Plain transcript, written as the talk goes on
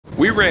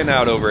We ran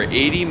out over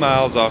 80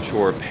 miles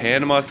offshore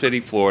Panama City,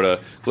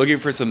 Florida, looking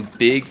for some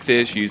big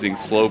fish using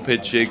slow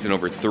pitch jigs in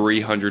over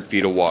 300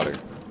 feet of water.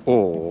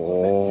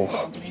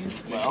 Oh.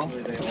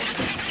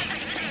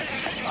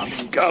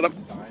 Got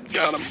him.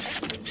 Got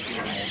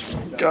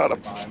him. Got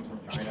him.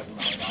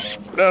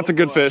 That's a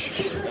good fish.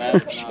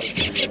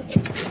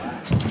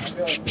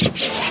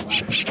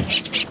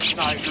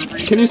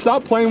 Can you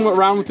stop playing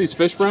around with these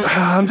fish, Brent?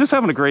 I'm just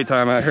having a great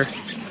time out here.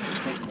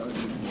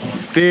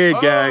 Big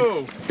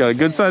gag. Got a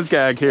good sized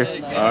gag here.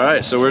 All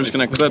right, so we're just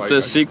gonna clip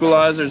this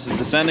sequelizer, this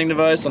descending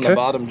device on the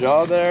bottom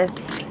jaw there.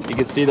 You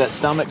can see that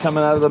stomach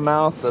coming out of the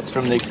mouth. That's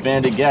from the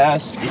expanded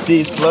gas. You see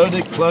he's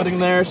floating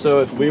there,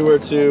 so if we were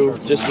to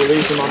just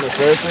release him on the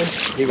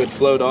surface, he would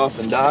float off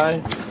and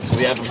die. So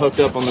we have him hooked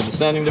up on the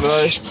descending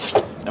device,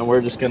 and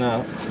we're just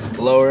gonna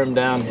lower him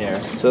down here.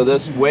 So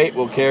this weight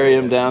will carry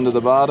him down to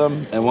the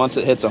bottom, and once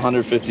it hits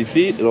 150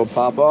 feet, it'll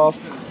pop off.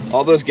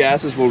 All those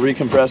gases will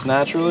recompress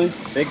naturally,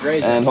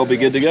 and he'll be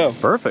good to go.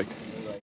 Perfect.